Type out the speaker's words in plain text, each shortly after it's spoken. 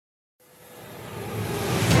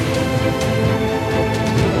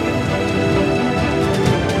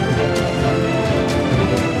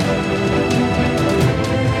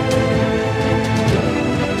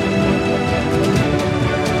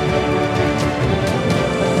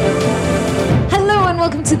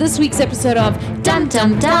to this week's episode of Dum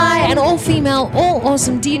Dum Die, an all-female,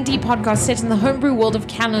 all-awesome D&D podcast set in the homebrew world of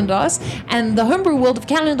Kalandos. And the homebrew world of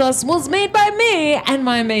Kalandos was made by me and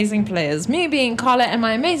my amazing players. Me being Carla and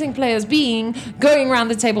my amazing players being going around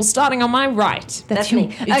the table, starting on my right. That's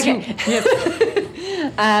me. Okay.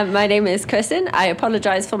 Yep. My name is Kirsten. I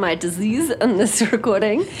apologize for my disease in this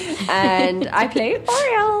recording. And I play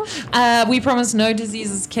Oriel. We promise no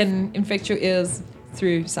diseases can infect your ears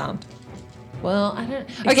through sound. Well, I don't...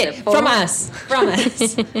 Okay, from us.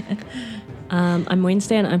 I'm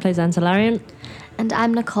Wednesday and I play Zanzalarian. And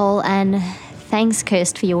I'm Nicole, and thanks,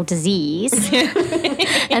 Kirst, for your disease.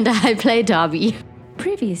 And I play Darby.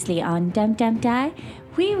 Previously on Dum Dum Die,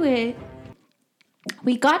 we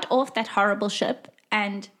got off that horrible ship,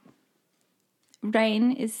 and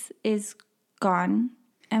Rain is gone,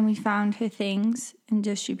 and we found her things and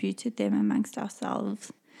distributed them amongst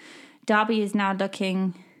ourselves. Darby is now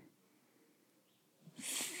looking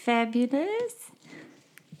fabulous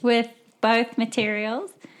with both materials.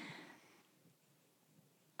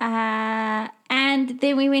 And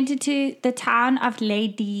then we went into the town of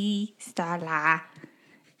Lady Starla.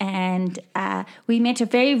 And we met a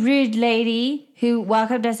very rude lady who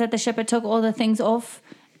welcomed us at the ship and took all the things off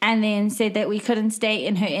and then said that we couldn't stay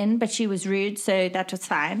in her inn, but she was rude, so that was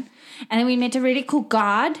fine. And then we met a really cool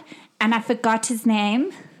guard, and I forgot his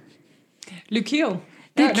name. Lukiel.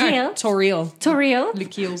 Lukiel. Toriel.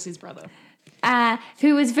 Lukiel's his brother.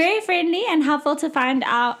 Who was very friendly and helpful to find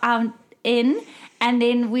our inn. And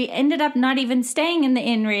then we ended up not even staying in the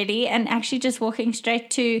inn, really, and actually just walking straight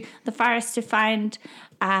to the forest to find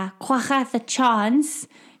Quacha the Chance,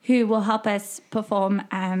 who will help us perform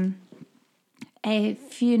a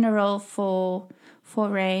funeral for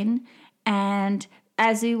Rain. And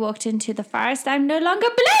as we walked into the forest, I'm no longer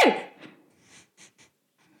blue!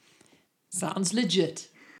 Sounds legit.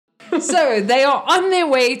 So they are on their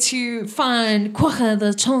way to find Quacha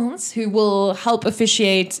the Chance, who will help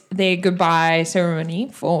officiate their goodbye ceremony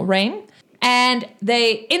for Rain. And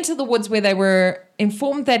they enter the woods where they were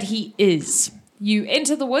informed that he is. You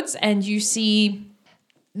enter the woods and you see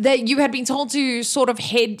that you had been told to sort of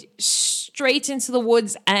head straight into the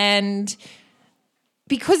woods, and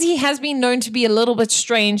because he has been known to be a little bit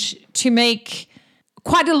strange, to make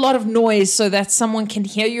quite a lot of noise so that someone can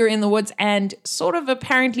hear you in the woods, and sort of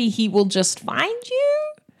apparently he will just find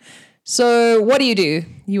you. So what do?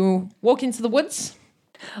 You walk into the woods?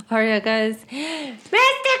 Oriel goes, Mr.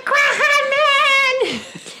 Quahan!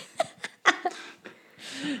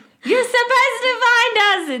 You're supposed to find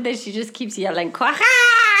us! And then she just keeps yelling, Quaha!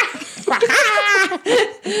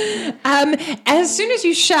 As soon as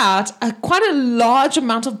you shout, quite a large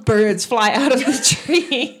amount of birds fly out of the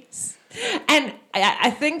trees. And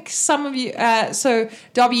I think some of you, so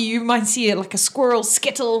Darby, you might see like a squirrel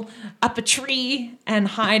skittle up a tree and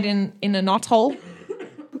hide in a knothole.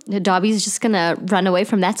 Darby's just going to run away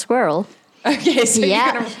from that squirrel. Okay, so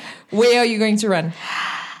yeah. Where are you going to run?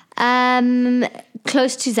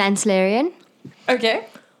 Close to Zanzalarian. Okay.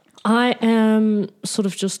 I am sort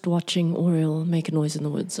of just watching Oriel make a noise in the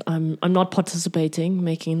woods. I'm not participating.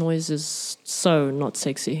 Making noise is so not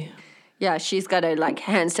sexy. Yeah, she's got her like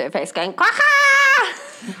hands to her face going, Quaha!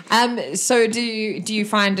 So do you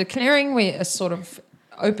find a clearing where a sort of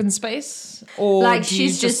open space, or like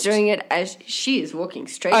she's just doing it as she is walking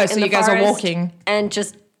straight? Oh, so you guys are walking and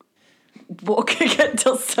just walking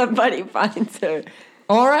until somebody finds her.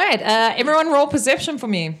 All right, everyone, roll perception for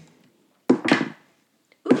me.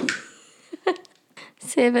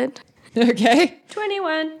 7. Okay.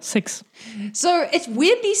 21. 6. So it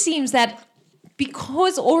weirdly seems that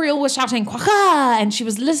because Oriel was shouting Quacha and she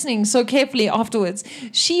was listening so carefully afterwards,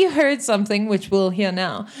 she heard something which we'll hear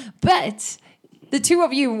now. But the two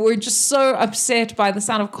of you were just so upset by the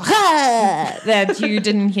sound of Quacha that you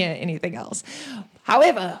didn't hear anything else.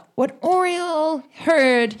 However, what Oriel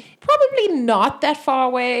heard, probably not that far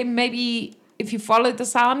away, maybe if you followed the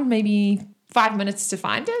sound, maybe 5 minutes to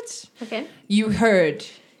find it. Okay. You heard.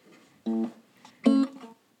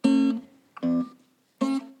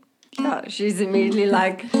 Oh, she's immediately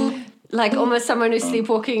like almost someone who's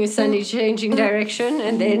sleepwalking is suddenly changing direction,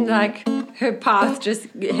 and then like her path just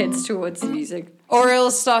heads towards the music.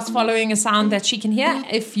 Oriel starts following a sound that she can hear.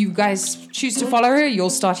 If you guys choose to follow her, you'll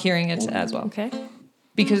start hearing it as well. Okay.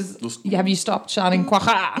 Because have you stopped shouting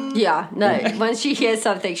Quacha? Yeah, no. Once she hears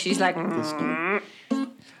something, she's like, All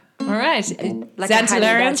right. like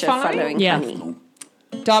Zanzalarian's a honey badger following Yeah. honey.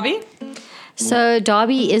 Darby? So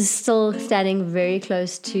Darby is still standing very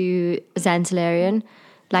close to Zanzalarian.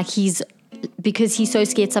 Like because he's so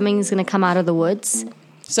scared something's going to come out of the woods.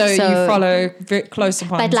 So you follow very close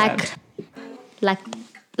upon But that.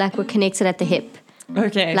 like we're connected at the hip.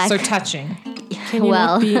 Okay, Like- so touching. Can you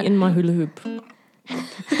Well. not be in my hula hoop?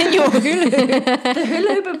 In your hula. The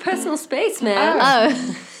hula hoop of personal space, man.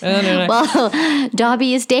 Oh, No. well,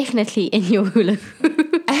 Darby is definitely in your hula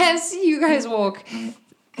hoop. As you guys walk,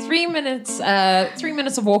 3 minutes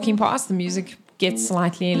of walking past, the music gets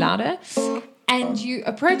slightly louder, and you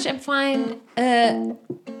approach and find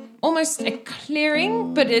almost a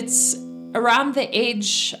clearing, but it's around the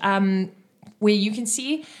edge where you can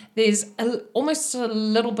see there's almost a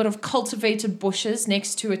little bit of cultivated bushes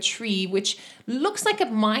next to a tree, which looks like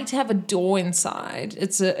it might have a door inside.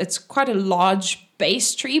 It's quite a large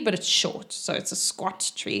base tree, but it's short, so it's a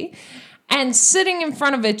squat tree. And sitting in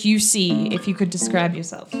front of it, you see, if you could describe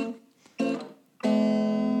yourself.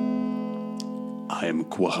 I am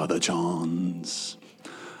Quaha the Chance.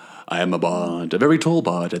 I am a bard, a very tall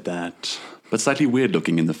bard at that, but slightly weird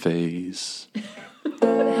looking in the face.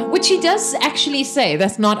 Which he does actually say.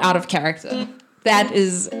 That's not out of character. That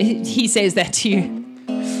is, he says that to you.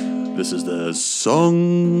 This is the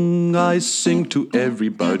song I sing to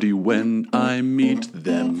everybody when I meet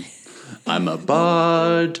them. I'm a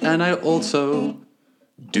bard and I also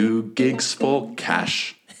do gigs for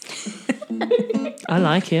cash. I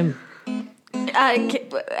like him.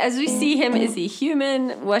 As we see him, is he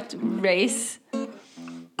human? What race?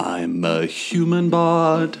 I'm a human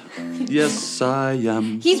bard. Yes, I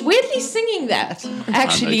am. He's weirdly singing that, I'm a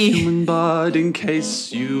actually. human bard in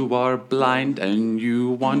case you are blind and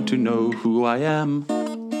you want to know who I am.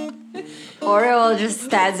 Oriole just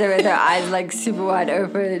stands there with her eyes like super wide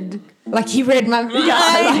open. Like he read my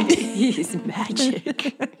mind. He's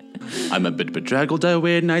magic. I'm a bit bedraggled, I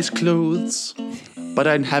wear nice clothes, but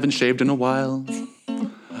I haven't shaved in a while.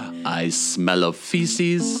 I smell of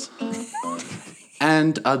feces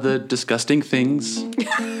and other disgusting things,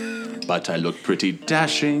 but I look pretty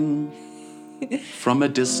dashing from a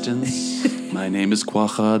distance. My name is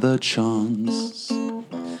Quaha the Chance.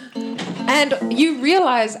 And you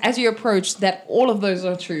realize as you approach that all of those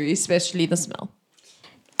are true, especially the smell.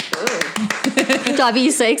 Darby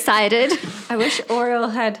is so excited. I wish Oriole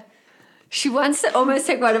had. She wants to almost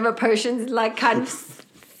take one of her potions, like kind of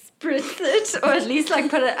spritz it, or at least like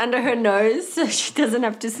put it under her nose so she doesn't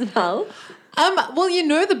have to smell. Well, you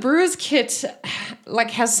know the brewer's kit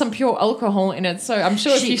like has some pure alcohol in it, so I'm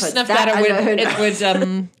sure if She you puts sniff that that, under her it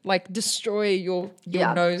would like destroy your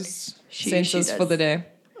Yeah. nose She sensors does. for the day.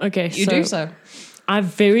 Okay, You do so. I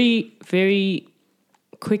very, very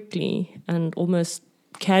quickly and almost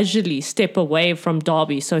casually step away from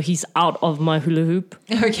Darby so he's out of my hula hoop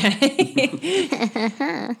Okay.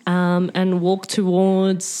 and walk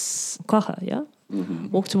towards Quaha, yeah?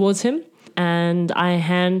 Walk towards him and I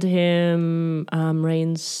hand him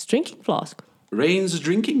Rain's drinking flask. Rain's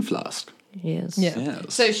drinking flask. Yes. Yeah.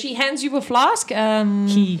 Yes. So she hands you a flask.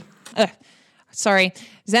 He.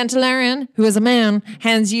 Xantalarian, who is a man,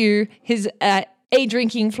 hands you his a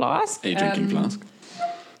drinking flask. A drinking flask.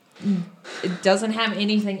 It doesn't have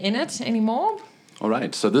anything in it anymore. All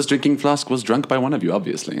right, so this drinking flask was drunk by one of you,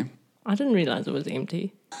 obviously. I didn't realize it was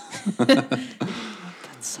empty. That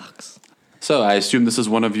sucks. So I assume this is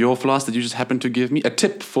one of your flasks that you just happened to give me a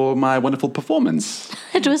tip for my wonderful performance.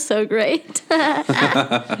 It was so great. As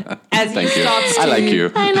Thank he you. starts I to, like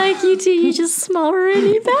you. I like you too. You just smell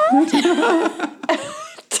really bad.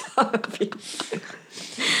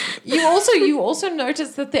 You also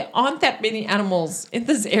notice that there aren't that many animals in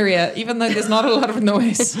this area, even though there's not a lot of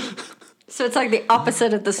noise. So it's like the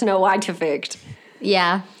opposite of the Snow White effect.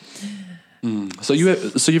 Yeah. So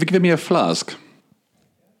you've given me a flask.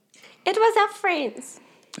 It was our friends.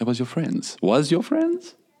 It was your friends. Was your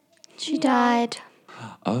friends? She died.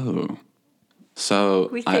 Oh. So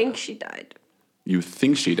We think she died. you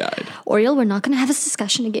think she died. Oriole, we're not going to have this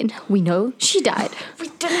discussion again. We know she died. We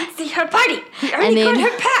didn't see her body. We And only then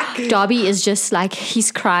got her pack. Darby is just like,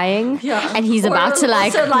 he's crying. Yeah. And he's about to Oriole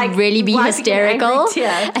also, like, really be wiping an hysterical. angry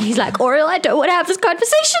tear. And he's like, Oriole, I don't want to have this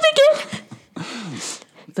conversation again.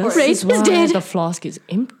 This Rain is is why dead. the flask is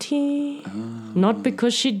empty. Not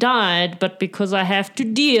because she died, but because I have to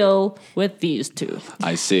deal with these two.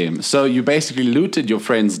 I see. So you basically looted your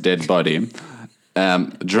friend's dead body,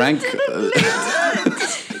 drank.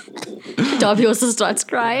 Darby also starts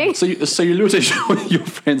crying. So you looted your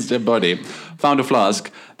friend's dead body, found a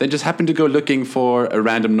flask, then just happened to go looking for a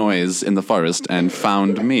random noise in the forest and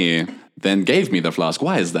found me. Then gave me the flask.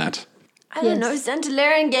 Why is that? I don't know.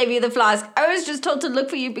 Xantalarian gave you the flask. I was just told to look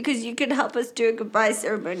for you because you could help us do a goodbye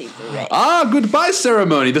ceremony for Ray. Ah, goodbye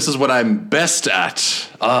ceremony. This is what I'm best at.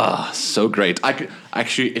 Ah, so great.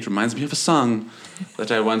 It reminds me of a song that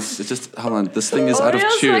I once. It's just hold on. This thing is out of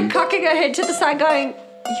Oriole's tune. like cocking her head to the side, going,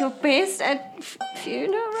 You're best at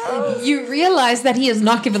funerals. You realize that he has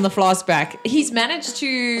not given the flask back. He's managed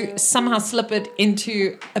to somehow slip it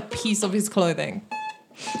into a piece of his clothing.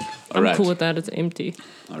 All I'm right. cool with that. It's empty.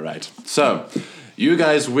 All right. So, you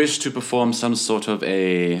guys wish to perform some sort of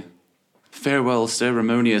a farewell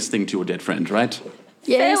ceremonious thing to your dead friend, right?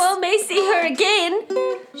 Yes. Farewell may see her again.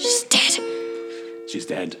 She's dead. She's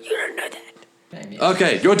dead. You don't know that.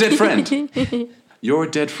 Okay, your dead friend. Your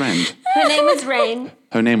dead friend. Her name is Rain.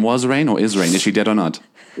 Her name was Rain or is Rain? Is she dead or not?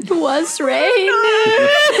 Was Rain.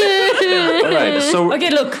 All right. So Okay,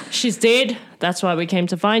 look, she's dead. That's why we came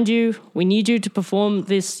to find you. We need you to perform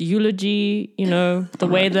this eulogy, the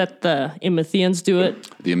way that the Emethians do it.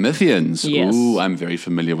 the Emethians. Yes. Ooh, I'm very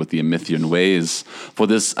familiar with the Emethian ways. For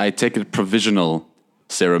this, I take a provisional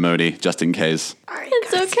ceremony, just in case.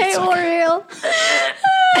 It's okay, Oriel.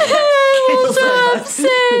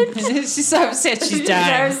 She's so upset she's She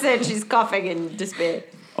dying. said she's coughing in despair.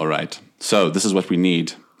 All right. So this is what we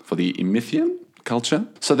need for the Emethian culture.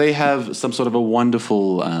 So they have some sort of a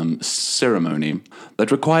wonderful ceremony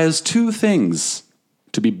that requires two things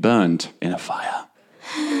to be burned in a fire.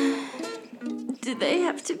 Do they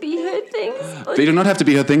have to be her things? Or They do not have to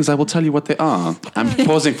be her things. I will tell you what they are. I'm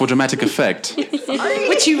pausing for dramatic effect,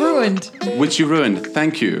 Which you ruined. which you ruined.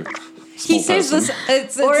 Thank you. He Small says person.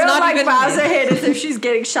 this, it's Oriel not like even... bows her head as if she's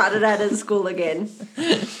getting shouted at in school again.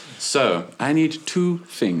 So I need two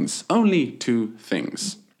things. Only two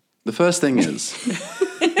things. The first thing is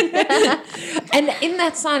And in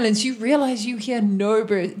that silence, you realize you hear no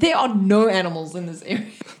birds. There are no animals in this area.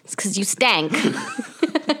 It's because you stank.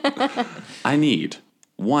 I need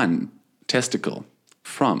one testicle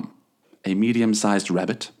from a medium-sized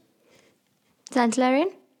rabbit,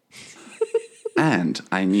 Xantalarian? and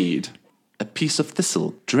I need a piece of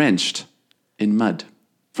thistle drenched in mud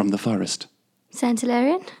from the forest.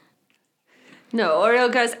 Xantalarian? No, Oriel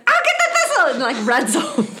goes, I'll get the thistle! And like runs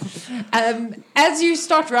off. As you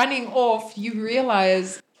start running off, you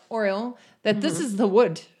realize, Oriel, that this is the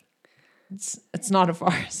wood. It's not a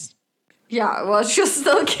forest. Yeah, well, she'll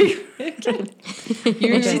still keep.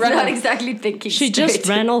 You She's run not off. exactly thinking She just straight.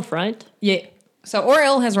 ran off, right? Yeah. So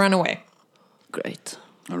Oriel has run away. Great.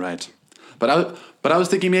 All right. But I was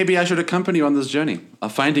thinking maybe I should accompany you on this journey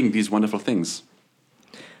of finding these wonderful things.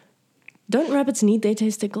 Don't rabbits need their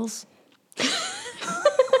testicles?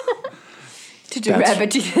 To do That's-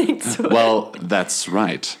 rabbity things. Well, that's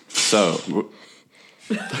right. So,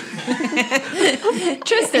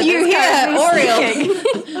 Tristan, You is hear currently Oriel.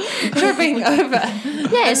 speaking. Tripping over.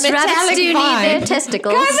 Yes, A rabbits metallic do need vine. their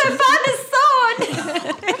testicles. I found a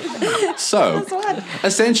sword! so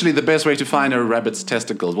essentially, the best way to find a rabbit's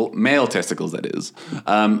testicles, well, male testicles, that is,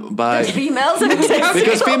 by Females have testicles.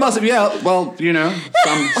 because females, yeah, well, you know,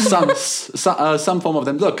 some form of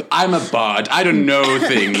them. Look, I'm a bard. I don't know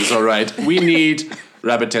things. All right, we need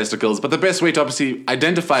rabbit testicles, but the best way to obviously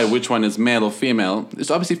identify which one is male or female is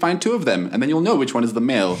to obviously find two of them, and then you'll know which one is the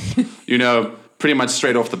male. You know, pretty much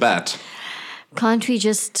straight off the bat. Can't we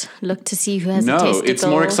just look to see who has a No, testicle? it's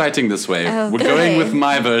more exciting this way. We're Okay. going with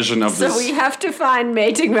my version of So this. we have to find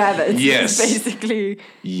mating rabbits. Yes. Basically.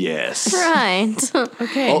 Yes. Right.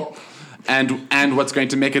 Okay. Oh, and what's going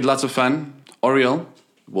to make it lots of fun? Oriel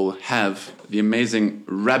will have the amazing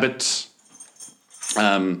rabbit.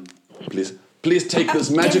 Please take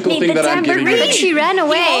this magical thing that I'm giving you. But she ran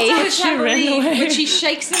away. Which he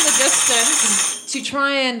shakes in the distance to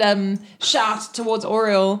try and shout towards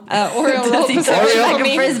Oriel. Oriel, roll he perception go for like a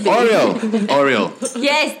me. frisbee? Oriel.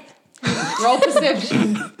 Yes. Roll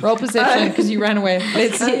perception. Roll perception because you ran away.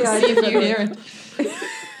 Let's see if you hear it.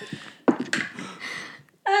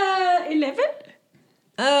 11?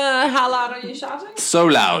 How loud are you shouting? So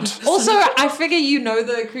loud. Also, I figure you know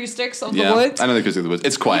the acoustics of the Yeah, woods. I know the acoustic of the woods.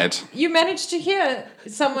 It's quiet. You managed to hear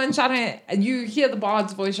someone shouting, and you hear the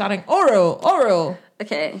bard's voice shouting, Oriel, Oriel.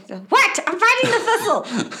 Okay. So, what? I'm finding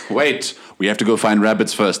the thistle. Wait, we have to go find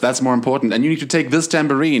rabbits first. That's more important. And you need to take this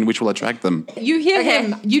tambourine, which will attract them. You hear Okay.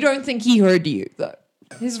 him. You don't think he heard you, though.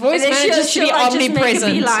 His voice And then manages to be like, just make a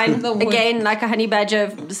omnipresent. beeline in the woods. again, like a honey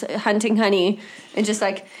badger hunting honey, and just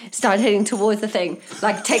like start heading towards the thing.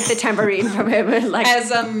 Like take the tambourine from him and like As,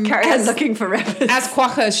 carry on as- looking for rabbits. As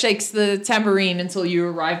Quacha shakes the tambourine until you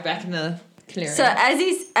arrive back in the clearing. So as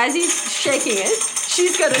he's shaking it,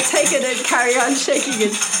 she's gonna take it and carry on shaking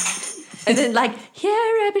it, and then like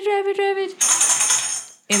rabbit, rabbit, rabbit.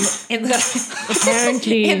 in the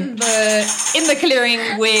Apparently. in the clearing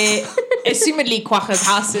where assumedly Quacha's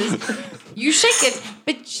house is, you shake it,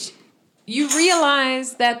 but you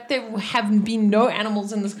realize that there have been no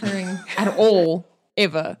animals in this clearing at all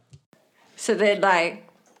ever. So then like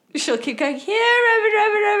she'll keep going, here, rabbit,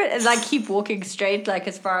 rabbit, rabbit, and like keep walking straight, like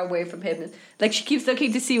as far away from him. Like she keeps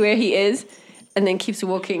looking to see where he is, and then keeps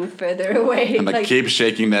walking further away. And like keep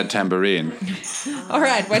shaking that tambourine. All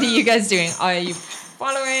right, what are you guys doing? Are you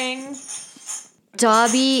following?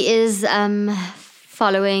 Darby is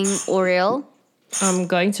following Oriel. I'm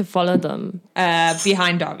going to follow them.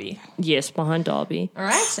 Behind Darby. Yes, behind Darby. All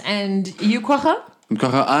right, and you, Quacha?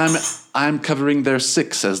 I'm covering their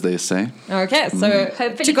six, as they say. Okay, so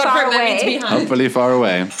Hopefully to far confirm that means away. behind. Hopefully far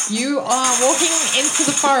away. You are walking into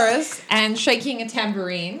the forest and shaking a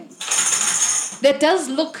tambourine. That does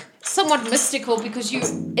look somewhat mystical because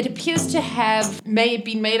it appears to have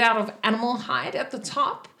been made out of animal hide at the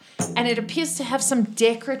top, and it appears to have some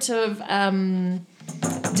decorative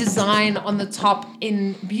design on the top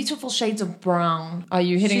in beautiful shades of brown. Are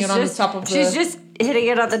you hitting it on the top of the... She's just hitting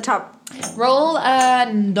it on the top. Roll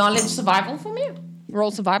knowledge survival for me.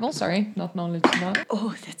 Roll survival, sorry, not knowledge survival.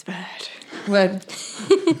 Oh, that's bad. What?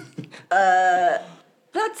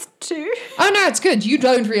 That's 2. Oh no, it's good. You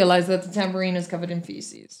don't realize that the tambourine is covered in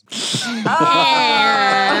feces.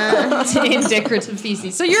 In decorative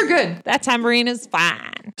feces. So you're good. That tambourine is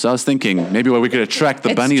fine. So I was thinking maybe what we could attract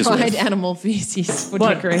the bunnies It's dried with. animal feces for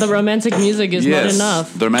But decoration. the romantic music is not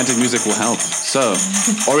enough. The romantic music will help. So,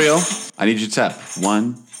 Oriel, I need you to tap.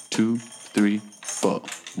 1, 2, 3, 4.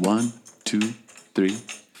 1, 2, 3,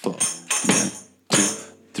 4. 1, 2,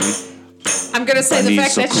 3. I'm going to say the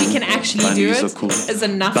fact Bunnies are that she cool. can actually do Bunnies it are cool. is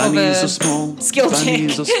enough Bunnies of are a small. skill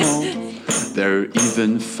Bunnies check. are small. They're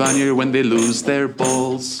even funnier when they lose their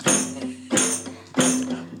balls.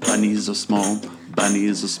 Bunnies are small.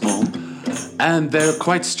 Bunnies are small. And they're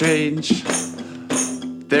quite strange.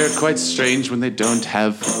 They're quite strange when they don't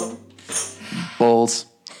have balls.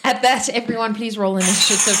 At that, everyone please roll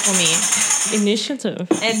initiative for me. Initiative.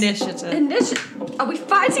 Initiative. Are we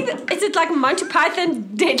fighting? Is it like Monty Python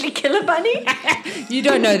Deadly Killer Bunny? You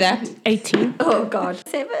don't know that. 18. Oh God.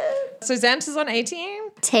 7. So Xant is on 18.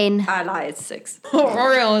 10. I lie, it's 6.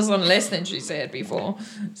 Oriel is on less than she said before.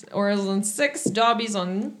 Oriel's on 6. Darby's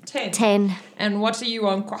on 10. 10. And what are you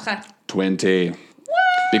on, Quacha? 20.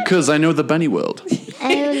 Because I know the bunny world.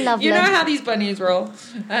 Oh, lovely. You know how these bunnies roll.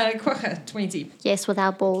 Quacha, 20. Yes,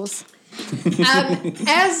 without balls.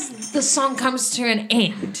 As the song comes to an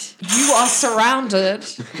end, you are surrounded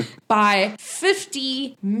by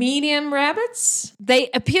 50 medium rabbits. They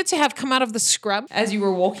appear to have come out of the scrub as you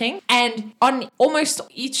were walking. And on almost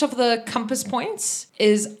each of the compass points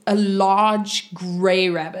is a large grey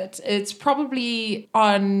rabbit. It's probably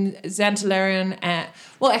on Xantalarian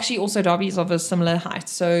well, actually also Darby's of a similar height.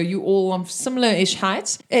 So you all of similar-ish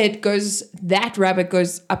heights. That rabbit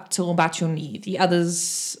goes up till about your knee. The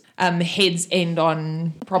others... heads end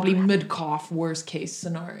on probably mid-calf, worst case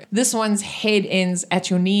scenario. This one's head ends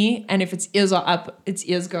at your knee, and if its ears are up, its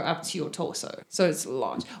ears go up to your torso. So it's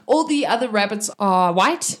large. All the other rabbits are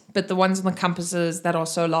white, but the ones on the compasses that are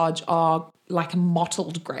so large are like a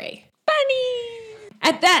mottled grey. Bunny!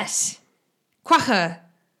 At that, Quacha,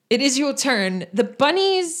 it is your turn. The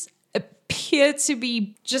bunnies appear to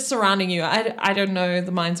be just surrounding you. I don't know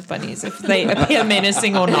the minds of bunnies, if they appear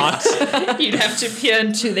menacing or not. You'd have to peer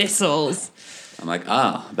into their souls. I'm like,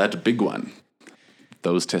 that big one.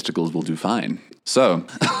 Those testicles will do fine. So,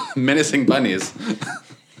 menacing bunnies.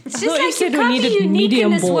 It's thought you just said like we you can't be needed unique in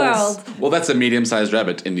medium this balls. world. Well, that's a medium-sized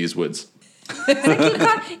rabbit in these woods.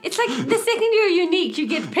 It's like the second you're unique, you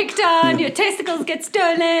get picked on, your testicles get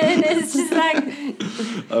stolen. It's just like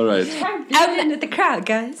All right. blend in with the crowd,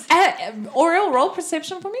 guys. Oriel, roll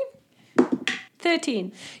perception for me.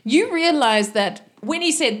 13. You realize that when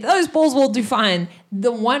he said those balls will do fine,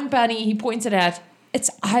 the one bunny he pointed at, its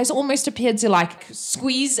eyes almost appeared to like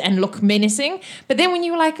squeeze and look menacing. But then when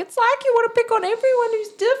you were like, it's like you want to pick on everyone who's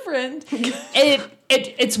different.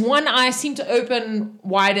 Its one eye seemed to open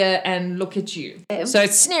wider and look at you. So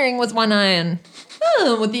it's sneering with one eye and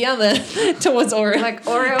with the other towards Oriel. Like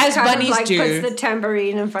Oreo as kind bunnies of like do. puts the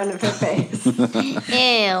tambourine in front of her face. Ew. That's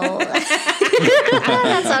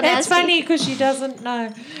so That's nasty. funny because she doesn't know.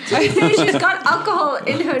 She's got alcohol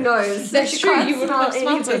in her nose. So That's she true. can't You wouldn't have smell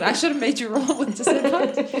smelt it. anything. I should have made you roll with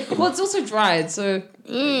disadvantage. Well, it's also dried, so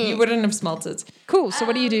you wouldn't have smelt it. Cool. So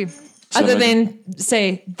what do you do? Other than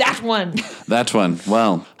say that one. That one.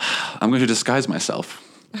 Well, I'm going to disguise myself.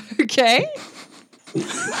 Okay.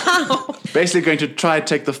 Basically going to try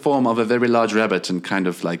take the form of a very large rabbit and kind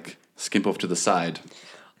of like skimp off to the side.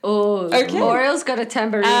 Oh, Okay. Oreo's got a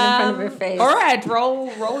tambourine in front of her face. All right.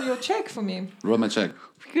 Roll your check for me. Roll my check.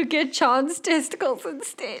 We could get Chan's testicles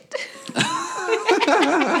instead.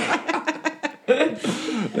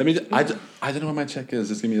 Let me. I don't know what my check is.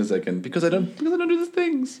 Just give me a second because I don't do the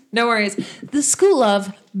things. No worries. The School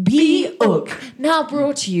of B-Ook now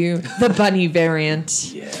brought to you the bunny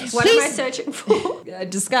variant. Yes. What am I searching for?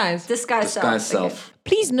 Disguise. Disguise self. Disguise self.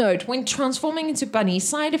 Please note, when transforming into bunny,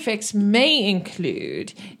 side effects may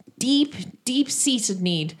include deep-seated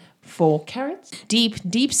need for carrots,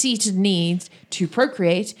 deep-seated need to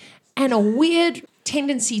procreate, and a weird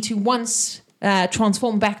tendency to once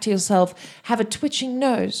transform back to yourself, have a twitching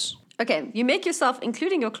nose. Okay, you make yourself,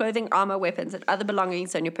 including your clothing, armor, weapons, and other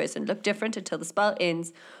belongings on your person, look different until the spell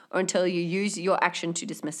ends or until you use your action to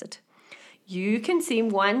dismiss it. You can seem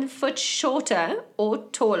 1 foot shorter or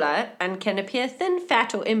taller and can appear thin,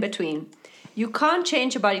 fat, or in between. You can't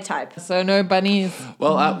change your body type. So no bunnies.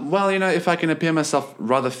 Well, if I can appear myself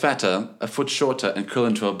rather fatter, a foot shorter, and curl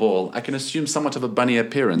into a ball, I can assume somewhat of a bunny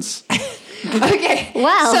appearance. Okay.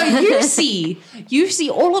 Wow. So you see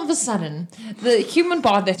all of a sudden the human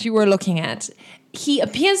bard that you were looking at, he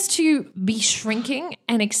appears to be shrinking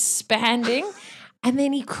and expanding, and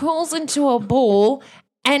then he curls into a ball,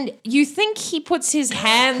 and you think he puts his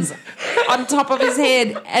hands on top of his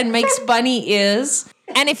head and makes bunny ears.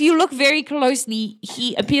 And if you look very closely,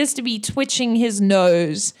 he appears to be twitching his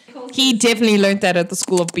nose. He definitely learned that at the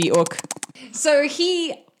School of B-Ook. So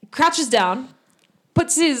he crouches down,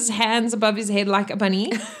 puts his hands above his head like a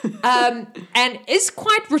bunny, and is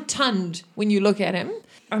quite rotund when you look at him.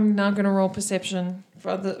 I'm now going to roll perception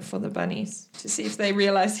for the bunnies to see if they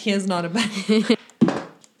realize he is not a bunny.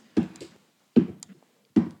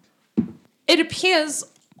 It appears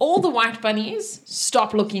all the white bunnies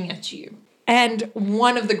stop looking at you. And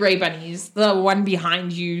one of the grey bunnies, the one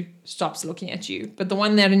behind you, stops looking at you. But the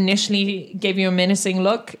one that initially gave you a menacing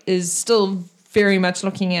look is still very much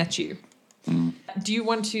looking at you. Mm. Do you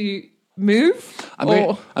want to move? I'm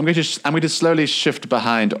going to slowly shift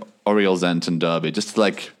behind Oriel, Zant, and Darby, just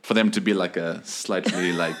like for them to be like a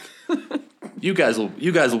slightly like. You guys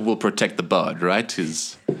will protect the bard, right?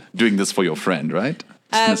 Who's doing this for your friend, right?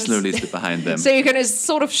 Just gonna slowly sit behind them. So you're going to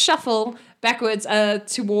sort of shuffle backwards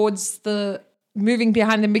towards moving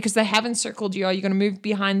behind them because they haven't circled you. Are you going to move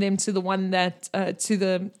behind them to the one that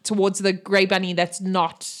towards the grey bunny that's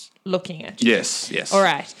not looking at you? Yes. All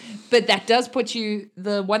right. But that does put you,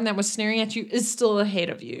 the one that was staring at you is still ahead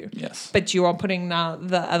of you. Yes. But you are putting now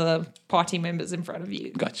the other party members in front of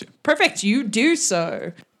you. Gotcha. Perfect. You do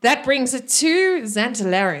so. That brings it to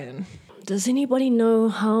Xantalarian. Does anybody know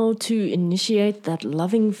how to initiate that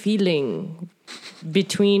loving feeling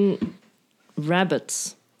between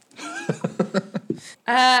rabbits?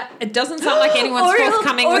 It doesn't sound like anyone's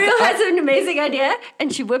forthcoming with Oriel has an amazing idea,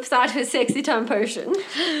 and she whips out her sexy time potion.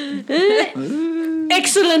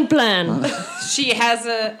 Excellent plan. She has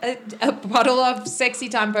a bottle of sexy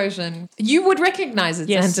time potion. You would recognize it,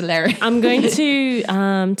 Yes. Xantalarian. I'm going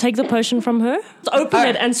to take the potion from her, open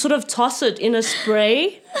it, and sort of toss it in a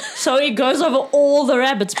spray so it goes over all the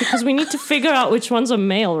rabbits because we need to figure out which ones are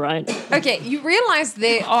male, right? Okay, you realize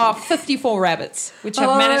there are 54 rabbits which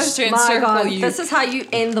have managed to encircle you. This is how you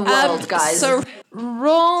end the world, guys. So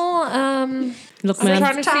roll. Look, I'm man.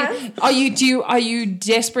 trying to think. Are you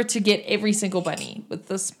desperate to get every single bunny with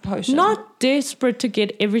this potion? Not desperate to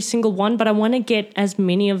get every single one, but I want to get as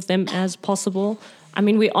many of them as possible. I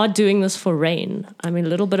mean, we are doing this for Rain. I mean, a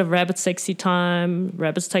little bit of rabbit sexy time,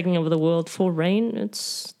 rabbits taking over the world for Rain.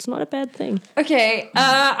 It's not a bad thing. Okay,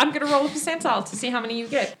 I'm gonna roll a percentile to see how many you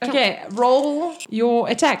get. Okay, roll your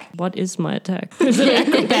attack. What is my attack? Is it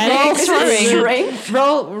acrobatics?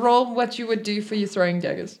 Roll what you would do for your throwing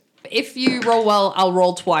daggers. If you roll well, I'll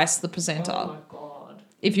roll twice the percentile. Oh my god.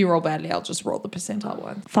 If you roll badly, I'll just roll the percentile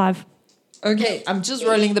one. 5. Okay, I'm just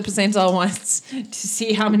rolling the percentile once to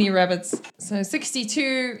see how many rabbits. So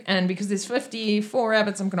 62, and because there's 54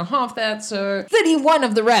 rabbits, I'm going to half that. So 31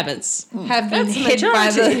 of the rabbits have been hit by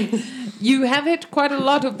the... You have hit quite a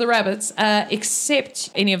lot of the rabbits, except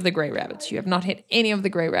any of the grey rabbits. You have not hit any of the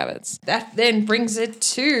grey rabbits. That then brings it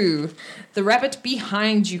to the rabbit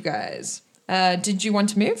behind you guys. Did you want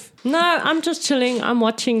to move? No, I'm just chilling. I'm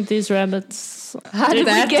watching these rabbits. How did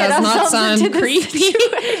That we get does not ourselves sound into this creepy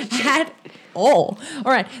situation? at all.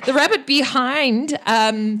 All right. The rabbit behind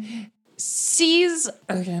sees...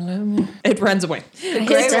 Okay, it runs away. The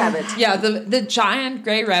grey rabbit. Yeah, the giant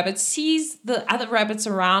grey rabbit sees the other rabbits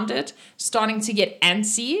around it starting to get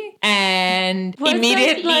antsy and Was that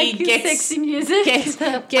immediately like gets sexy music.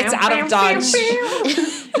 gets out of dodge.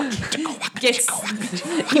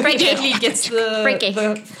 Immediately gets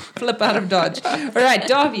the flip out of dodge. All right,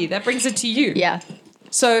 Darby, that brings it to you. Yeah.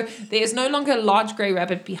 So there is no longer a large grey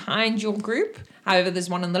rabbit behind your group. However, there's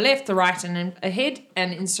one on the left, the right, and ahead,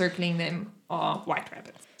 and encircling them are white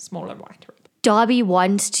rabbits, smaller white rabbits. Darby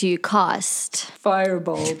wants to cast.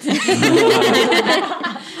 Firebolt.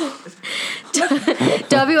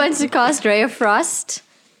 Darby wants to cast Ray of Frost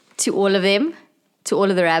to all of them, to all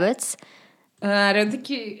of the rabbits. I don't think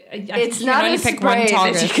you. I think It's you not can a only pick one spray that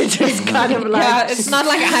target. you can just kind of like. Yeah, it's not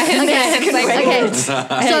like Iron Man. It's like,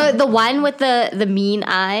 Okay, so the one with the mean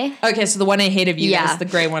eye. okay, so the one ahead of you Yeah. is the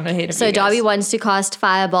grey one ahead of you. So guys. Darby wants to cast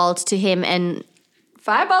Firebolt to him and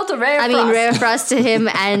Firebolt or Ray of I mean Frost? Ray of Frost to him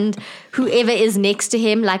and whoever is next to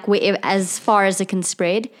him, like wherever, as far as it can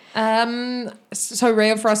spread. So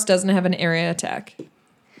Ray of Frost doesn't have an area attack.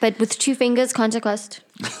 But with 2 fingers, can't it cost?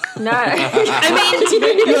 No. Okay,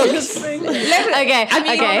 okay.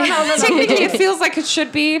 Technically, it feels like it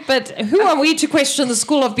should be, but who are we to question the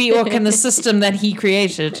school of Bjork and the system that he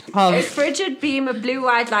created? A frigid beam of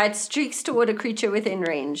blue-white light streaks toward a creature within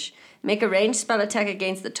range. Make a ranged spell attack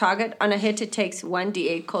against the target. On a hit, it takes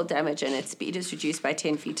 1d8 cold damage, and its speed is reduced by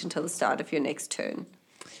 10 feet until the start of your next turn.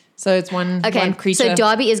 So it's one creature. So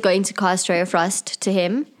Darby is going to cast Ray of Frost to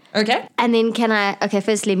him. Okay. And then can I... Okay,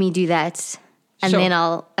 first let me do that. And Sure. then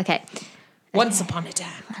I'll... Okay. Once upon a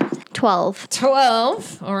time. 12.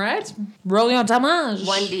 12. All right. Roll your damage.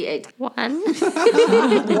 1d8. 1.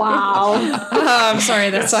 Wow. Oh, I'm sorry.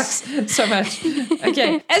 That sucks so much.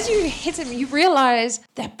 Okay. As you hit him, you realize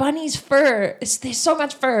that Bunny's fur, there's so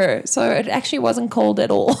much fur. So it actually wasn't cold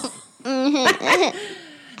at all. The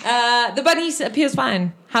bunny appears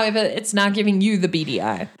fine. However, it's now giving you the beady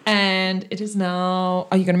eye. And it is now...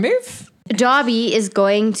 Are you going to move? Darby is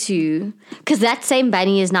going to... Because that same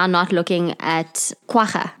bunny is now not looking at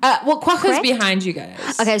Quagga. Quagga's Correct? behind you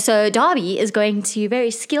guys. Okay, so Darby is going to very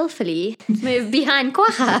skillfully move behind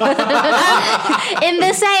Quagga. In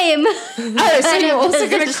the same... Oh, so you're also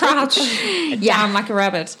going to crouch Yeah. down like a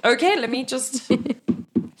rabbit. Okay, let me just...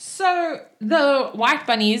 So the white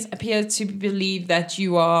bunnies appear to believe that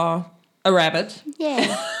you are a rabbit.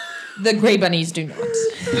 Yeah. The grey bunnies do not.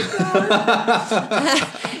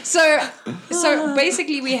 So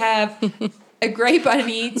basically we have a grey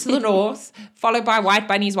bunny to the north, followed by white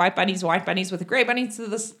bunnies, with a grey bunny to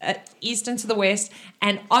the east and to the west.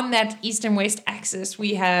 And on that east and west axis,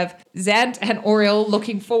 we have Zant and Oriel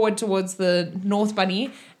looking forward towards the north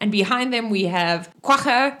bunny. And behind them, we have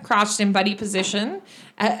Quagga crouched in bunny position,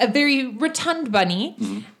 a very rotund bunny.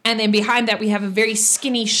 Mm-hmm. And then behind that, we have a very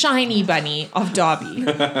skinny, shiny bunny of Darby,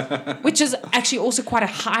 which is actually also quite a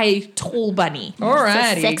high, tall bunny. All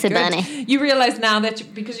right. Sexy bunny. You realize now that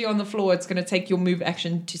because you're on the floor, it's going to take your move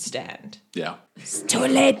action to stand. Yeah. It's too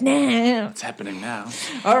late now. It's happening now.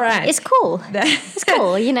 All right. It's cool. It's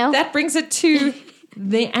cool, you know. That brings it to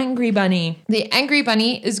the angry bunny. The angry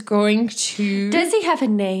bunny is going to... Does he have a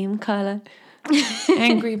name, Carla?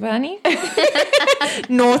 Angry bunny?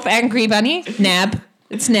 North angry bunny? Nab.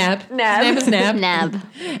 It's Nab. Nab. His name is Nab. Nab.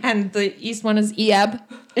 And the east one is Eab.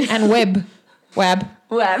 And Web. Wab.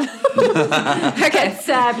 Web. Okay.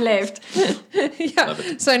 Sab left. Yeah.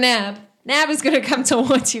 So Nab is going to come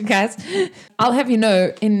towards you guys. I'll have you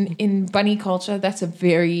know, in bunny culture, that's a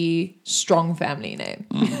very strong family name.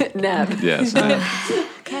 Nab. Yes.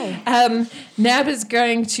 Okay. Nab is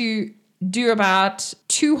going to do about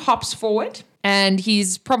 2 hops forward. And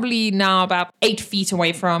he's probably now about 8 feet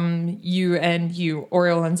away from you,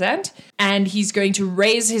 Oriel and Zant. And he's going to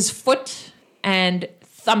raise his foot and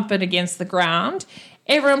thump it against the ground.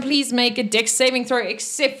 Everyone please make a dex saving throw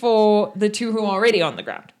except for the 2 who are already on the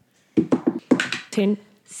ground. 10.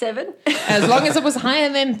 7. As long as it was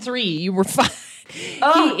higher than 3, you were fine.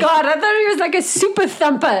 Oh, God. I thought he was like a super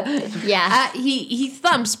thumper. Yeah. He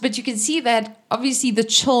thumps, but you can see that obviously the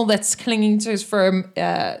chill that's clinging to his fur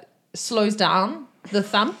slows down the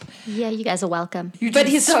thump. Yeah, you guys are welcome. But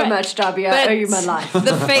he's So much, Darby. I owe you my life.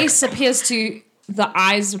 The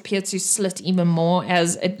eyes appear to slit even more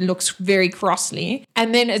as it looks very crossly.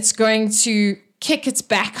 And then it's going to kick its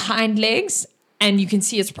back hind legs, and you can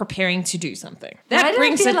see it's preparing to do something. That I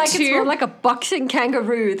brings feel it like to... it's more like a boxing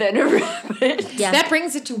kangaroo than a rabbit. Yeah. That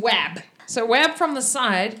brings it to Wab. So Wab from the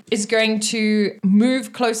side is going to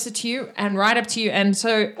move closer to you and right up to you. And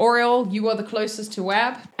so Oriel, you are the closest to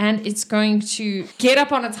Wab. And it's going to get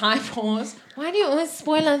up on its hind paws. Why do you always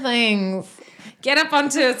spoil things? Get up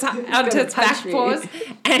onto its back paws.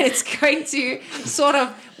 And it's going to sort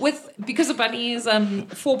of, because a bunny's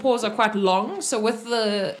forepaws are quite long. So with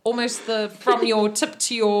from your tip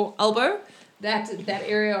to your elbow, that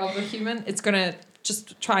area of the human, it's going to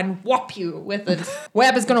just try and whop you with it.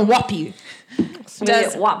 Web is going to whop you.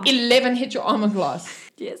 Does 11 hit your armor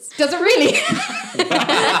class? Yes. Does it really?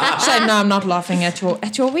 Shame, no, I'm not laughing at your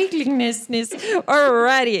weakness.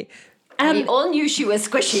 Alrighty. We all knew she was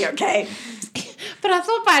squishy, okay? But I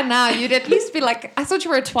thought by now you'd at least be like, I thought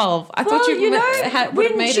you were 12. I thought Well, you you know, would have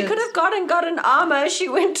when made she it. could have gotten armor, she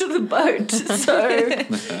went to the boat.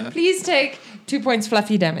 So, Please take 2 points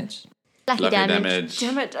fluffy damage. Fluffy Fluffy damage. damage.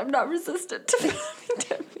 damn it, I'm not resistant to fluffy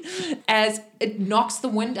damage. As it knocks the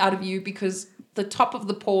wind out of you because the top of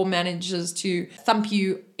the paw manages to thump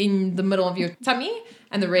you in the middle of your tummy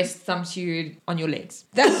and the rest thumps you on your legs.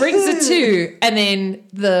 That brings it to, and then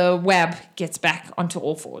the web gets back onto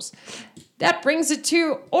all fours. That brings it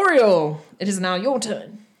to Oriole. It is now your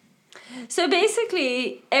turn. So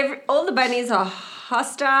basically, all the bunnies are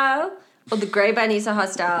hostile, all the grey bunnies are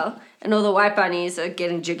hostile, and all the white bunnies are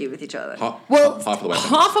getting jiggy with each other. Well, half of the white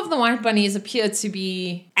half of the white bunnies appear to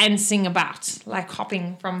be dancing about, like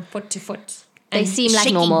hopping from foot to foot. They and seem like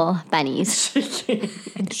shaking normal bunnies.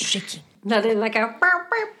 and shaking. Not in like a bow,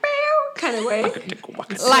 bow, bow kind of way.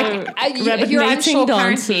 Like rabbit you're mating unsure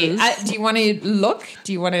currently. dances. Do you want to look?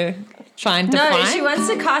 Do you want to try and No, define? she wants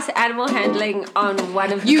to cast animal handling on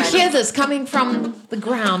one of the You bunnies. hear this coming from the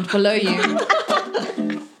ground below you.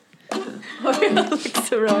 Oriole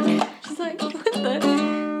looks around. She's like, what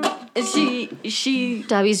the? And she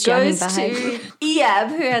Darby's jamming goes behind. to Eab,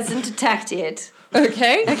 who hasn't attacked yet.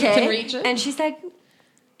 Okay. Okay. Can reach it. And she's like,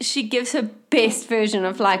 she gives her best version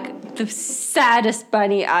of like the saddest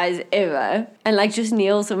bunny eyes ever. And like just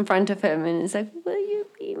kneels in front of him and is like, will you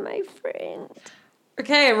be my friend?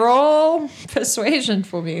 Okay, roll persuasion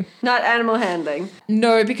for me. Not animal handling.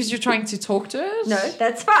 No, because you're trying to talk to it. No,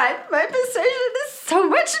 that's fine. My persuasion is so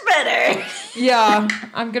much better. Yeah,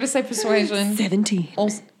 I'm gonna say persuasion. 17.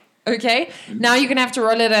 Also, okay, now you're gonna have to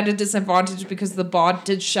roll it at a disadvantage because the bard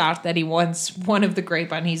did shout that he wants one of the grey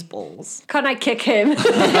bunny's balls. Can I kick him?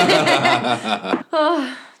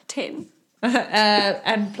 10.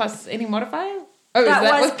 And plus any modifier? Oh, That is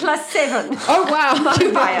that was what? plus 7. Oh wow!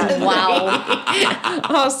 Modifier. Wow.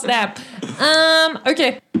 Oh snap!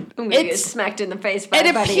 Okay. I'm gonna get It's- smacked in the face by It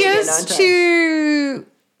a bunny again, appears aren't I? to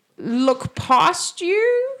look past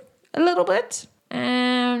you a little bit,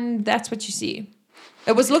 and that's what you see.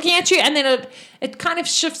 It was looking at you, and then it kind of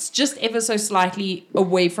shifts just ever so slightly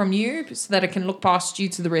away from you so that it can look past you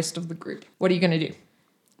to the rest of the group. What are you going to do?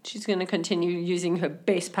 She's going to continue using her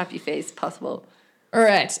best puppy face possible. All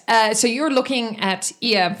right. So you're looking at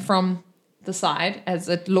Eab from the side as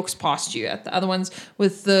it looks past you at the other ones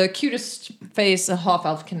with the cutest face a half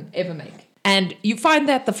elf can ever make. And you find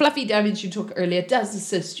that the fluffy damage you took earlier does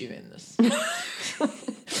assist you in this.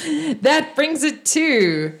 That brings it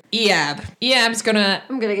to Eab. Eab's gonna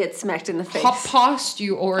I'm going to get smacked in the face. hop past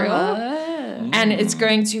you, Oriole, and it's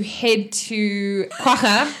going to head to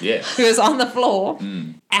Quacha, Yeah. who is on the floor,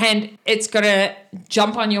 and it's gonna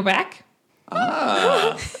jump on your back.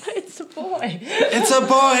 Ah, It's a boy. it's a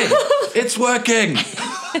boy. It's working.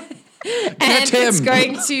 And him. it's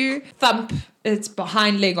going to thump its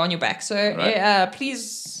behind leg on your back. So Right.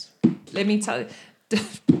 please, let me tell you.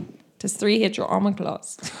 Does 3 hit your armor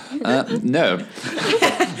class? No.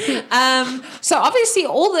 So obviously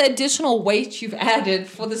all the additional weight you've added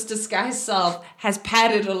for this disguised self has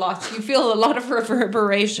padded a lot. You feel a lot of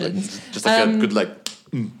reverberations. Just like a good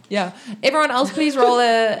Yeah. Everyone else, please roll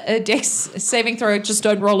a dex saving throw. Just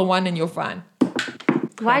don't roll a 1 and you're fine.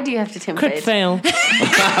 Why do you have to tempt Crit fate? fail.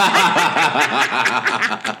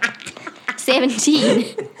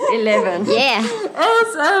 17. 11. Yeah.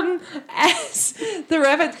 As the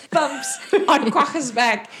rabbit thumps on Quacha's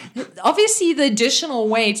back, obviously the additional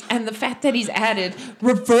weight and the fact that he's added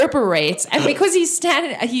reverberates. And because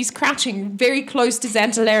he's crouching very close to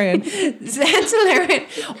Xantalarian,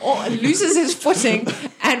 Xantalarian loses his footing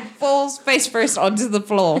and falls face first onto the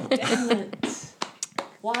floor.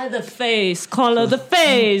 Why the face? Collar the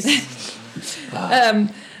face.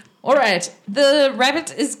 All right, the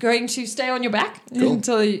rabbit is going to stay on your back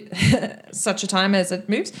until such a time as it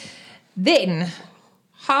moves. Then,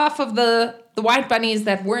 half of the white bunnies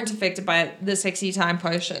that weren't affected by the sexy time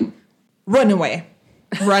potion run away.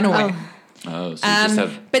 Oh, so you just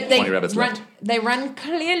have But 20 rabbits run. left. They run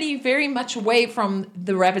clearly very much away from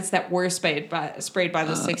the rabbits that were sprayed by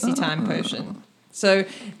the sexy time potion. So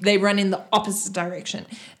they run in the opposite direction.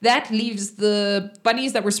 That leaves the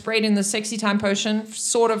bunnies that were sprayed in the sexy time potion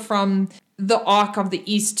sort of from the arc of the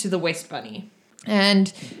east to the west bunny.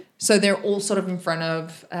 And so they're all sort of in front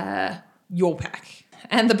of your pack.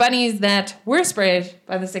 And the bunnies that were sprayed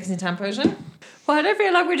by the sexy time potion. Well, I don't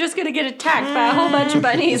feel like we're just going to get attacked by a whole bunch of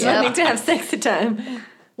bunnies wanting to have sex at time.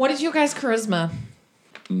 What is your guys' charisma?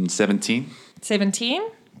 17. 17?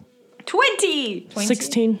 20!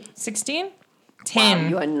 16. 16? Wow, 10.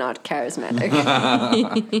 you are not charismatic.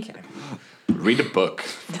 Read a book.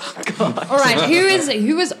 All right,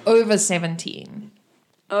 who is over 17?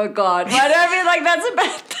 Oh God, why do I feel like that's a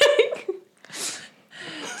bad thing?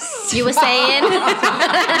 You were saying?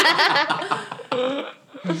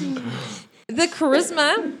 The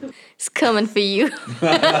charisma, It's coming for you.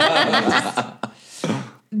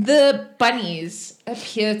 the bunnies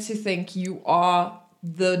appear to think you are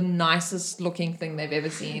the nicest looking thing they've ever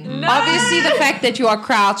seen. Obviously, the fact that you are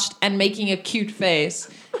crouched and making a cute face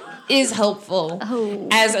is helpful. Oh.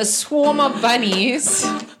 As a swarm of bunnies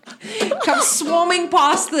comes swarming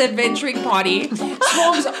past the adventuring party,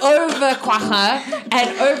 swarms over Quagga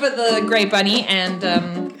and over the grey bunny, and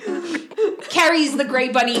carries the grey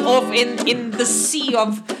bunny off in the sea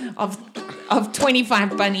of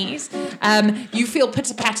 25 bunnies. You feel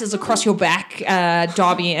pitter-patters across your back,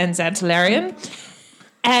 Darby and Xantalarian.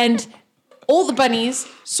 And all the bunnies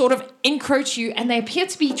sort of encroach you, and they appear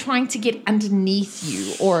to be trying to get underneath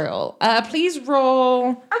you, Oriel. Please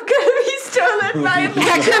roll I'm gonna be stolen by a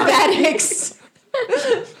acrobatics.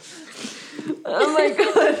 Oh my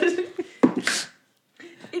God.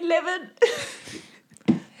 11.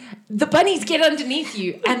 The bunnies get underneath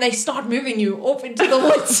you, and they start moving you off into the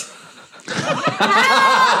woods.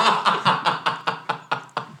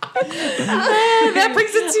 That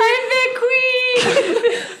brings it to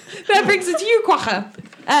That brings it to you, Quagga.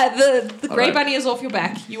 The grey right. bunny is off your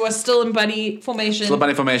back. You are still in bunny formation. Still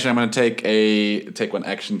bunny formation. I'm going to take one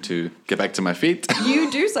action to get back to my feet. You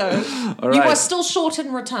do so. All You right. are still short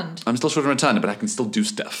and rotund. I'm still short and rotund, but I can still do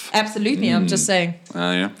stuff. Absolutely, I'm just saying.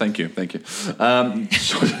 Yeah, thank you. Short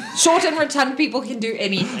and rotund people can do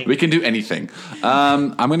anything. We can do anything.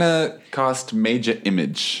 I'm going to cast Major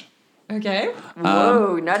Image. Okay.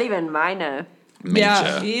 Whoa, not even minor. Major.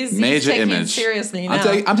 Yeah, he's Major taking it Image. seriously I'm now.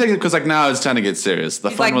 taking it because now it's time to get serious. The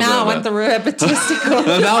He's fun like, was now I over. want the rabbit testicle.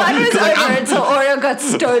 Now- Fun was over until Oreo got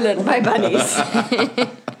stolen by bunnies.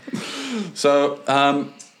 So,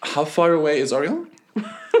 how far away is Oriel?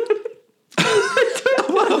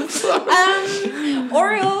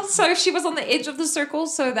 Oriel, so she was on the edge of the circle,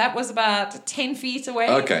 so that was about 10 feet away.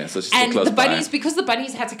 Okay, so she's still and close the by. bunnies, because the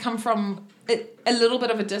bunnies had to come from a little bit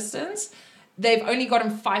of a distance, they've only gotten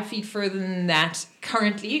 5 feet further than that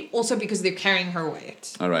currently, also because they're carrying her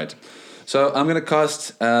weight. All right. So I'm going to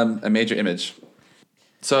cast a Major Image.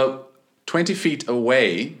 So 20 feet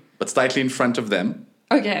away, but slightly in front of them.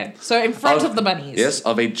 Okay, so in front of the bunnies. Yes,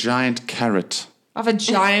 of a giant carrot. Of a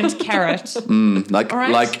giant carrot. Like, All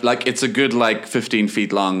right. like it's a good 15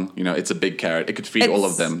 feet long. You know, it's a big carrot. It could feed all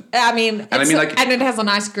of them. I mean, I mean, like- and it has a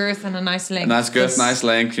nice girth and a nice length. Nice girth, This- nice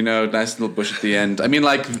length. You know, nice little bush at the end. I mean,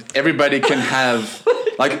 everybody can have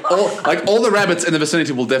all the rabbits in the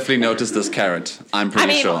vicinity will definitely notice this carrot. I'm I pretty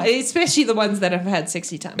mean, sure. especially the ones that have had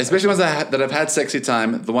sexy time. Especially ones that have had sexy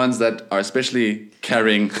time, the ones that are especially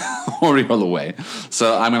carrying Oriole away.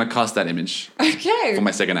 So I'm going to cast that image Okay. for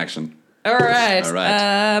my second action. All right. All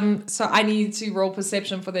right. So I need to roll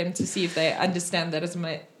perception for them to see if they understand that it's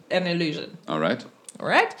an illusion. All right. All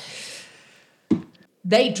right.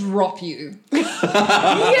 They drop you.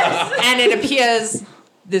 Yes. And it appears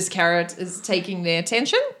this carrot is taking their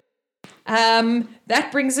attention. That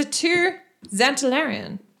brings it to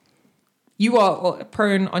Xantalarian. You are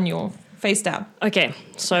prone on your face down. Okay,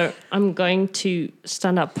 so I'm going to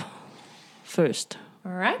stand up first.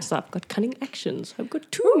 All right. So I've got cunning actions. I've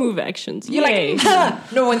got 2 move actions. You're Yay. like, ha!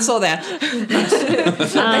 No one saw that.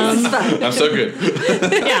 I'm so good.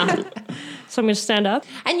 Yeah. So I'm going to stand up.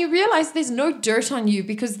 And you realize there's no dirt on you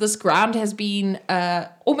because this ground has been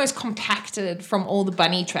almost compacted from all the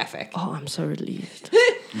bunny traffic. Oh, I'm so relieved.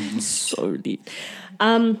 I'm so relieved.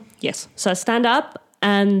 Yes, so I stand up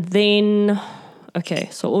and then... Okay,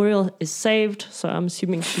 so Oriel is saved, so I'm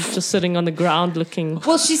assuming she's just sitting on the ground looking...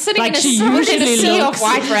 Well, she's sitting Like in a she sea usually of looks.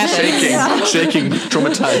 white rabbits. Shaking,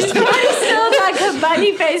 traumatized. Still like a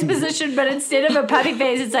bunny face position, but instead of a putty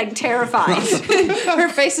face, it's like terrified. Her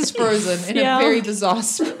face is frozen in Yeah. a very bizarre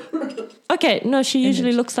spot. Okay, no, she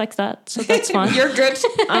usually looks like that, so that's fine. You're good.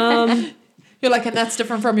 You're like, and that's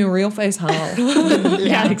different from your real face, huh?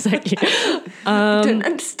 Yeah, exactly. Don't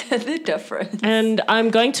understand the difference. And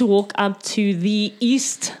I'm going to walk up to the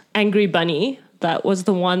east angry bunny. That was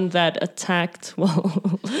the one that attacked,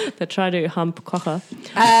 that tried to hump Quagga.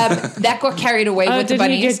 That got carried away with the did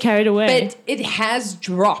bunnies. he get carried away? But it has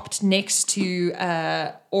dropped next to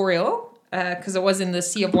Oriel because it was in the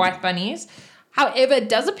sea of white bunnies. However, it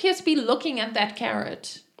does appear to be looking at that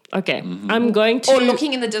carrot. Okay, I'm going to... Or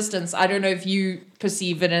looking in the distance. I don't know if you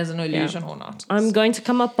perceive it as an illusion or not. I'm going to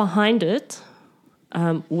come up behind it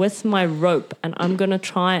with my rope, and I'm going to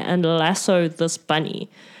try and lasso this bunny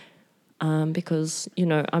because, you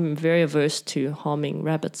know, I'm very averse to harming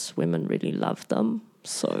rabbits. Women really love them.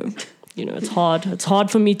 So, you know, it's hard. It's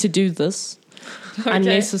hard for me to do this.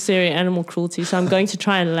 unnecessary animal cruelty. So I'm going to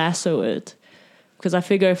try and lasso it. Because I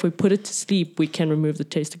figure if we put it to sleep, we can remove the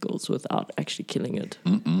testicles without actually killing it.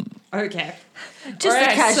 Okay. Just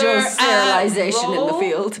Alright, a casual so, sterilization in the roll-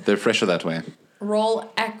 field. They're fresher that way. Roll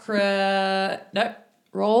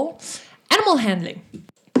roll animal handling.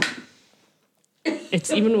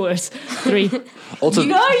 It's even worse. 3. Also,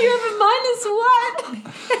 No, you have a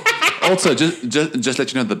 -1. also just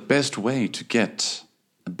let you know, the best way to get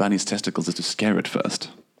a bunny's testicles is to scare it first.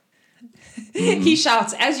 He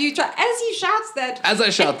shouts as he shouts that. As I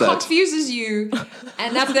shout it that. confuses you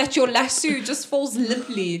enough that your lasso just falls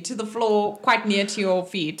limply to the floor, quite near to your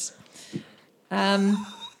feet. And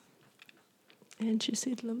she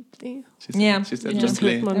said limply. Yeah. She said Yeah. Just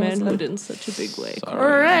limply. hurt my That was manhood in such a big way.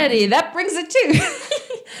 Alrighty, that brings it to.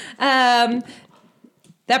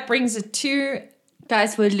 That brings it to.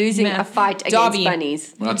 Guys, we're losing Matt. a fight against Darby.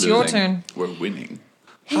 bunnies. We're not It's your losing. turn. We're winning.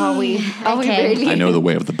 Are we? Are we Okay. really? I know the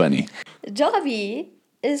way of the bunny. Darby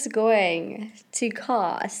is going to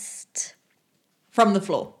cast. From the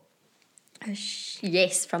floor.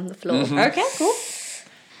 Yes, from the floor. Okay, cool.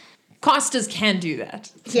 Casters can do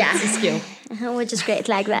that. Yeah. It's a skill. We're just great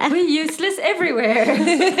like that. We're useless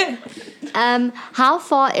everywhere. How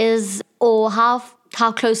far is, or how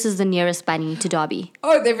close is the nearest bunny to Darby?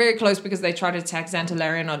 Oh, they're very close because they tried to attack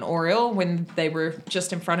Xantalarian on Oriel when they were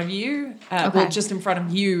just in front of you. Well, just in front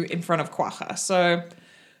of you, in front of Quacha. So,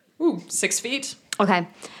 6 feet, Okay.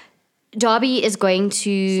 Darby is going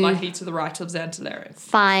to slightly to the right of Xantalarian.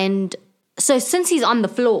 find. So since he's on the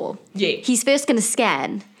floor, Yeah. he's first going to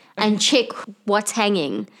scan and check what's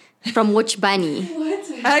hanging from which bunny.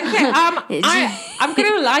 Okay, I'm going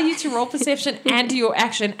to allow you to roll perception and do your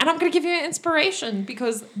action, and I'm going to give you an inspiration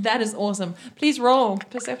because that is awesome. Please roll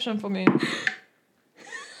perception for me.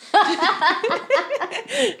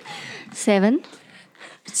 7.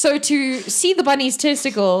 So to see the bunny's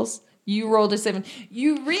testicles, you rolled a 7.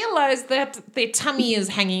 You realize that their tummy is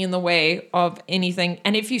hanging in the way of anything,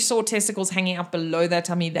 and if you saw testicles hanging up below that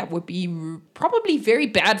tummy, that would be probably very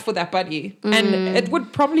bad for that bunny, and it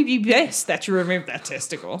would probably be best that you remove that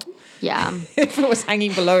testicle. Yeah. If it was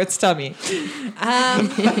hanging below its tummy.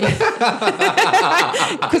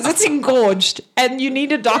 Because it's engorged and you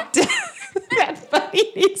need a doctor. That bunny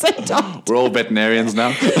needs a doctor. We're all veterinarians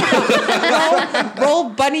now. Roll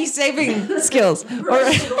bunny saving skills.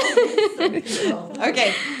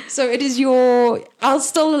 Okay, so it is your... I'll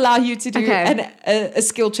still allow you to do a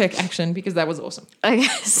skill check action because that was awesome. Okay,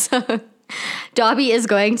 so Darby is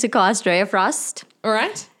going to cast Ray of Frost All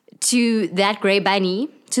right? to that grey bunny,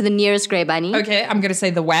 to the nearest grey bunny. Okay, I'm going to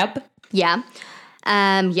say the web. Yeah.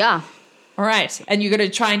 Yeah. All right, and you're going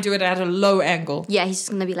to try and do it at a low angle. Yeah, he's just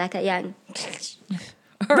going to be like, Ray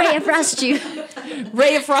of Frost you.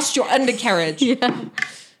 Ray of Frost your undercarriage.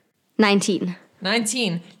 19.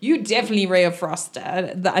 19. You definitely Ray of Frost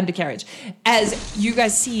the undercarriage. As you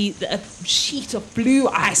guys see a sheet of blue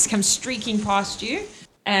ice come streaking past you.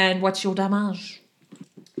 And what's your damage?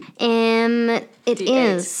 It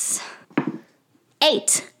is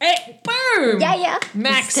 8. Hey, boom! Yeah.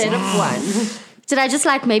 Max. Instead of 1. Did I just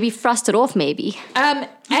like maybe frost it off maybe?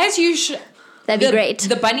 As you That'd be great.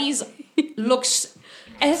 The bunny's looks,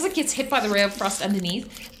 as it gets hit by the Ray of Frost underneath,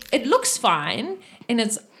 it looks fine, and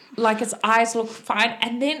its eyes look fine,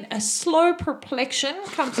 and then a slow perplexion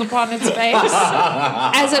comes upon its face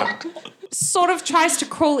as it sort of tries to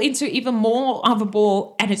crawl into even more of a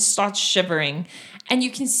ball, and it starts shivering. And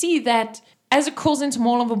you can see that as it crawls into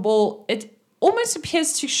more of a ball, it almost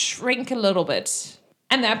appears to shrink a little bit.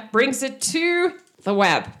 And that brings it to the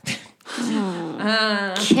web.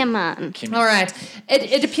 Come on. All right.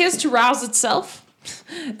 It appears to rouse itself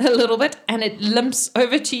a little bit, and it limps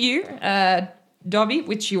over to you, Dobby,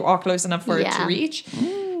 which you are close enough for it to Yeah. reach.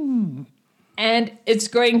 And it's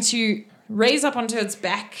going to raise up onto its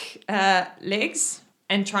back legs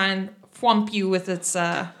and try and thwomp you with its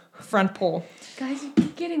front paw. Guys, you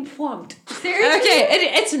keep getting pwomped. Seriously? Okay,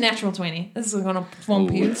 it's a natural 20. This is going to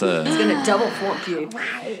thwomp you. It's a It's going to double pwomp you.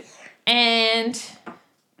 And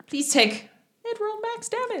please take... It rolled max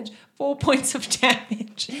damage. 4 points of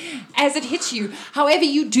damage as it hits you. However,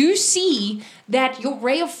 you do see that your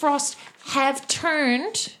Ray of Frost have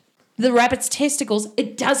turned the rabbit's testicles.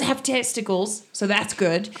 It does have testicles, so that's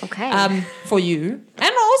good. Okay. For you.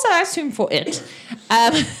 And also, I assume, for it.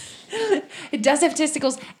 It does have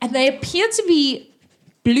testicles, and they appear to be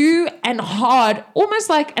blue and hard, almost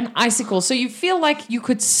like an icicle. So you feel like you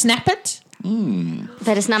could snap it.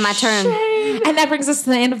 That is not my turn. And that brings us to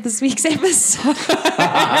the end of this week's episode.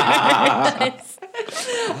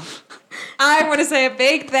 I want to say a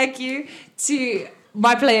big thank you to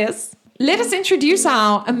my players, let us introduce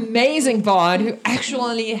our amazing bard who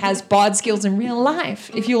actually has bard skills in real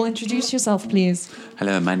life. If you'll introduce yourself, please.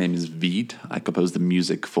 Hello, my name is Veed. I compose the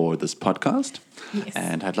music for this podcast. Yes.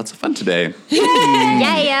 And had lots of fun today.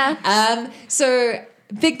 Yeah. So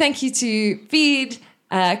big thank you to Veed,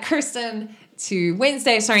 Kirsten, to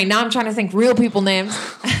Wednesday. Sorry, now I'm trying to think real people names.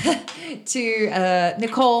 To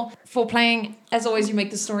Nicole for playing. As always, you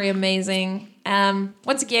make the story amazing.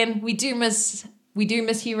 Once again, we do miss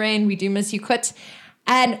you, Rain. We do miss you, Kut.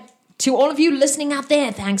 And to all of you listening out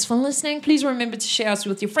there, thanks for listening. Please remember to share us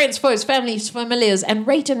with your friends, foes, families, familiars, and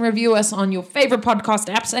rate and review us on your favorite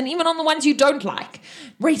podcast apps, and even on the ones you don't like.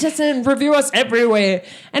 Rate us and review us everywhere.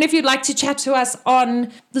 And if you'd like to chat to us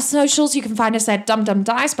on the socials, you can find us at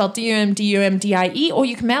dumdumdie, spelled DUMDUMDIE, or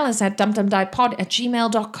you can mail us at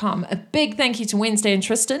dumdumdiepod@gmail.com. A big thank you to Wednesday and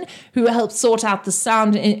Tristan, who helped sort out the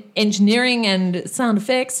sound engineering and sound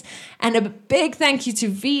effects. And a big thank you to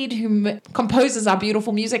Veed, who composes our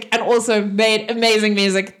beautiful music and also made amazing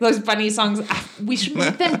music. Those bunny songs, we should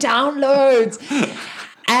make them downloads.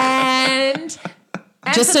 And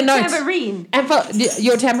just a note. Tambourine. And for,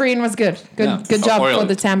 your tambourine was good. Good job for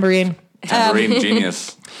the tambourine. Tambourine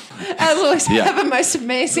genius. As always, have a most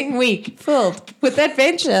amazing week filled with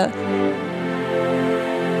adventure.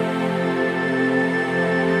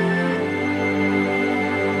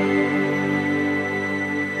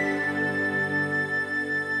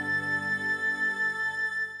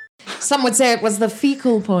 Some would say it was the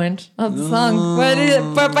fecal point of the song. But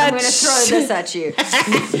I'm going to throw this at you.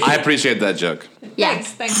 I appreciate that joke. Yeah.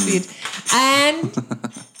 Thanks, dude. And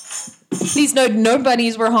please note, no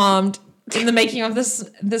bunnies were harmed in the making of this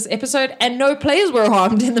episode, and no players were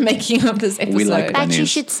harmed in the making of this episode. We like But you bunnies.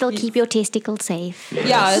 should still keep your testicles safe.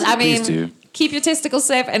 Yeah, I Please do. mean, keep your testicles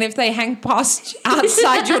safe, and if they hang past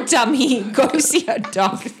outside your tummy, go see a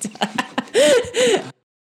doctor.